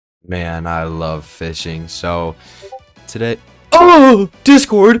Man, I love fishing. So today, oh,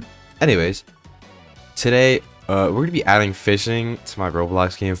 Discord. Anyways, today we're gonna be adding fishing to my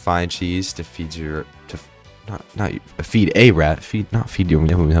Roblox game. Find cheese to feed your not feed a rat. Feed not feed your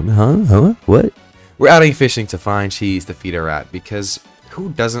huh? What? We're adding fishing to find cheese to feed a rat because who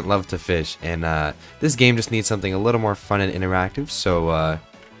doesn't love to fish? And this game just needs something a little more fun and interactive. So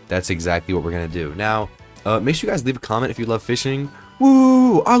that's exactly what we're gonna do. Now, make sure you guys leave a comment if you love fishing.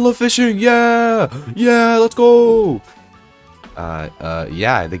 Woo! I love fishing! Yeah! Yeah, let's go!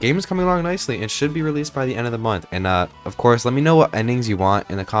 Yeah, the game is coming along nicely and should be released by the end of the month. And, of course, let me know what endings you want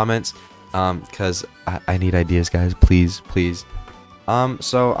in the comments, because I need ideas, guys. Please, please.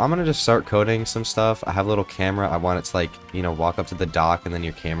 So I'm gonna just start coding some stuff. I have a little camera. I want it to, like, you know, walk up to the dock and then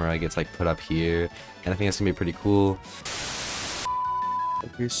your camera gets, like, put up here. And I think it's gonna be pretty cool.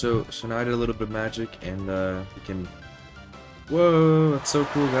 Okay, so now I did a little bit of magic and, we can... Whoa, that's so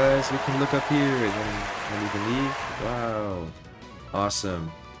cool, guys. We can look up here and then we can leave. Wow.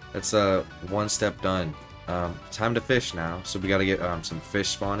 Awesome. That's one step done. Time to fish now. So we gotta get some fish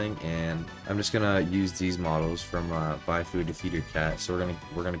spawning, and I'm just gonna use these models from buy food to feed your cat. So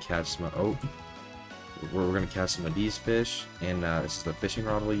we're gonna catch some we're gonna catch some of these fish, and this is the fishing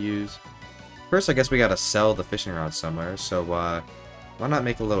rod we'll use. First, I guess we gotta sell the fishing rod somewhere. So why not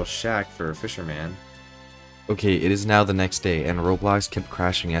make a little shack for a fisherman? Okay, it is now the next day, and Roblox kept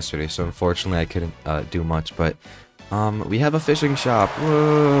crashing yesterday, so unfortunately I couldn't do much, but we have a fishing shop.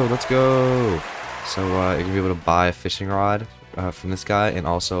 Whoa, let's go! So you're gonna be able to buy a fishing rod from this guy, and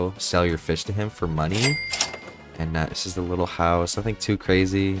also sell your fish to him for money. And this is the little house. Nothing too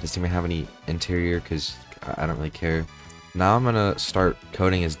crazy. Doesn't even have any interior because I don't really care. Now I'm gonna start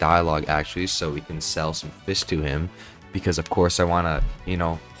coding his dialogue actually, so we can sell some fish to him. Because of course I want to, you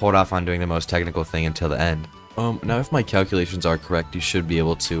know, hold off on doing the most technical thing until the end. Now if my calculations are correct, you should be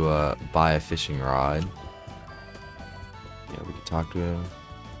able to buy a fishing rod. Yeah, we can talk to him.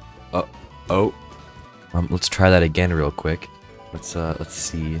 Oh. Let's try that again real quick. Let's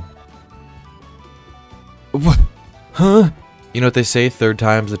see. What? Huh? You know what they say, third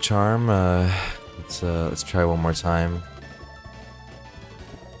time's the charm. Let's try one more time.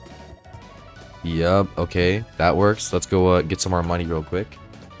 Yup, okay, that works. Let's go get some more money real quick.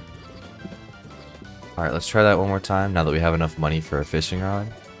 Alright, let's try that one more time now that we have enough money for a fishing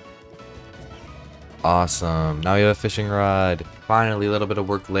rod. Awesome, now we have a fishing rod. Finally, a little bit of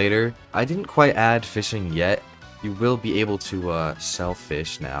work later. I didn't quite add fishing yet. You will be able to sell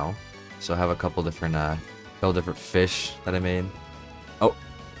fish now. So I have a couple different fish that I made. Oh,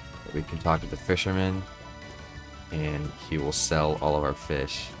 we can talk to the fisherman, and he will sell all of our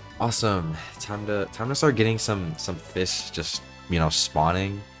fish. Awesome. Time to start getting some fish just, you know,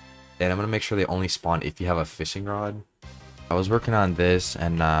 spawning. And I'm gonna make sure they only spawn if you have a fishing rod. I was working on this,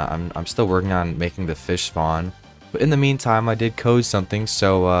 and I'm still working on making the fish spawn. But in the meantime, I did code something,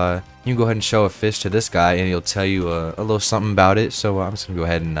 so you can go ahead and show a fish to this guy, and he'll tell you a little something about it. So I'm just gonna go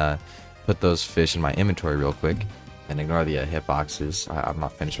ahead and put those fish in my inventory real quick, and ignore the hitboxes. I'm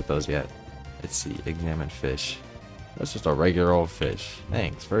not finished with those yet. Let's see, examine fish. That's just a regular old fish.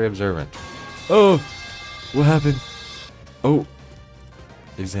 Thanks, very observant. Oh, what happened? Oh,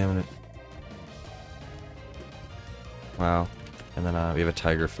 examine it. Wow, and then we have a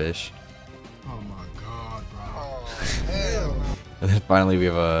tiger fish. Oh my god, bro. Oh, hell. And then finally we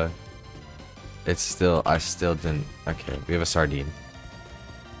have a... I still didn't... Okay, we have a sardine.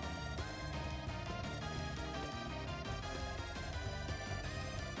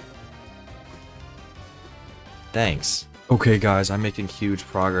 Thanks. Okay guys, I'm making huge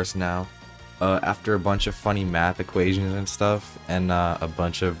progress now. After a bunch of funny math equations and stuff, and a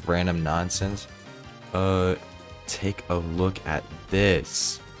bunch of random nonsense, take a look at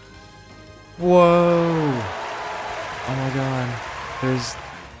this. Whoa! Oh my god,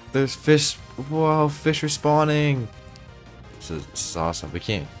 there's fish. Whoa, fish are spawning. This is awesome. We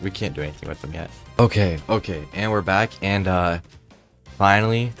can't do anything with them yet. Okay, and we're back, and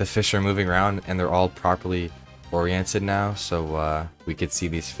finally the fish are moving around, and they're all properly oriented now, so we could see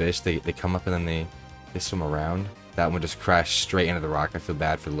these fish. They come up and then they swim around. That one just crashed straight into the rock. I feel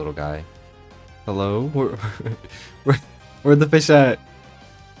bad for the little guy. Hello? Where'd the fish at?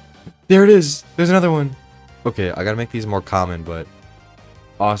 There it is! There's another one! Okay, I gotta make these more common, but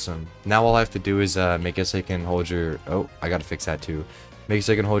awesome. Now all I have to do is make it so you can hold your... Oh, I gotta fix that too. Make it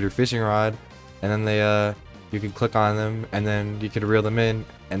so you can hold your fishing rod, and then you can click on them, and then you can reel them in,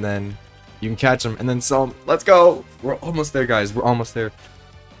 and then you can catch them and then sell them. Let's go! We're almost there, guys. We're almost there.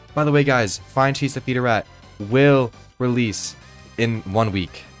 By the way, guys, Find Cheese to Feed a Rat will release in 1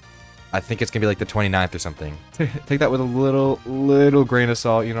 week. I think it's gonna be like the 29th or something. Take that with a little grain of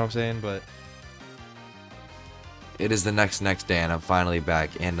salt, you know what I'm saying? But it is the next day, and I'm finally back,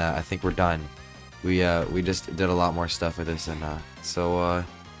 and I think we're done. We just did a lot more stuff with this, and so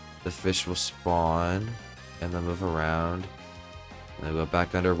the fish will spawn, and then move around, and then go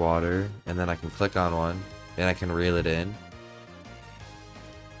back underwater, and then I can click on one, and I can reel it in.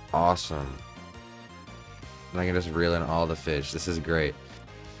 Awesome. And I can just reel in all the fish. This is great.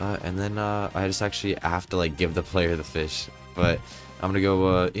 And then I just actually have to like give the player the fish, but I'm gonna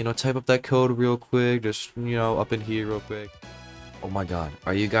go you know, type up that code real quick, just, you know, up in here real quick. Oh my god,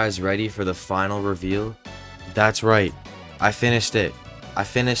 are you guys ready for the final reveal? That's right, I finished it.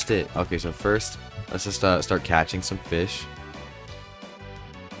 Okay, so first let's just start catching some fish.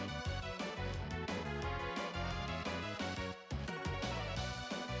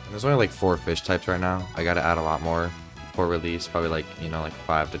 There's only like 4 fish types right now. I gotta add a lot more for release, probably like, you know, like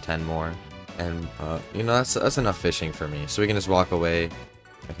 5 to 10 more, and you know, that's enough fishing for me, so we can just walk away.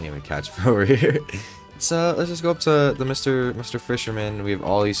 I can't even catch from over here. So let's just go up to the Mr. Fisherman. We have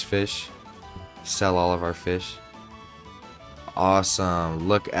all these fish. Sell all of our fish. Awesome,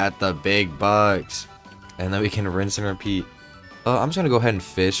 look at the big bucks, and then we can rinse and repeat. I'm just gonna go ahead and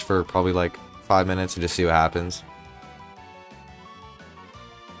fish for probably like 5 minutes and just see what happens.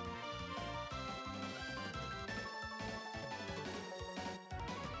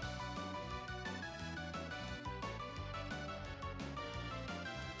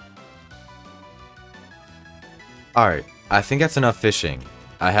 Alright, I think that's enough fishing.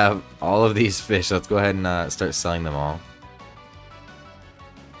 I have all of these fish. Let's go ahead and start selling them all.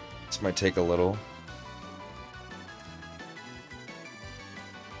 This might take a little.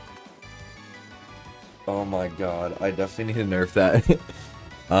 Oh my god, I definitely need to nerf that.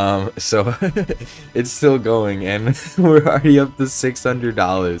 So it's still going, and we're already up to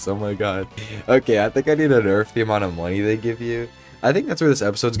 $600. Oh my god. Okay, I think I need to nerf the amount of money they give you. I think that's where this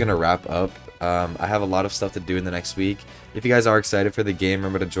episode's gonna wrap up. I have a lot of stuff to do in the next week. If you guys are excited for the game,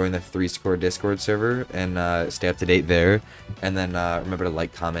 remember to join the 3Score Discord server and stay up to date there. And then remember to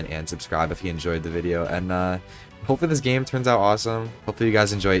like, comment, and subscribe if you enjoyed the video. And hopefully this game turns out awesome. Hopefully you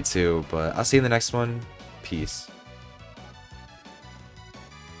guys enjoy it too. But I'll see you in the next one. Peace.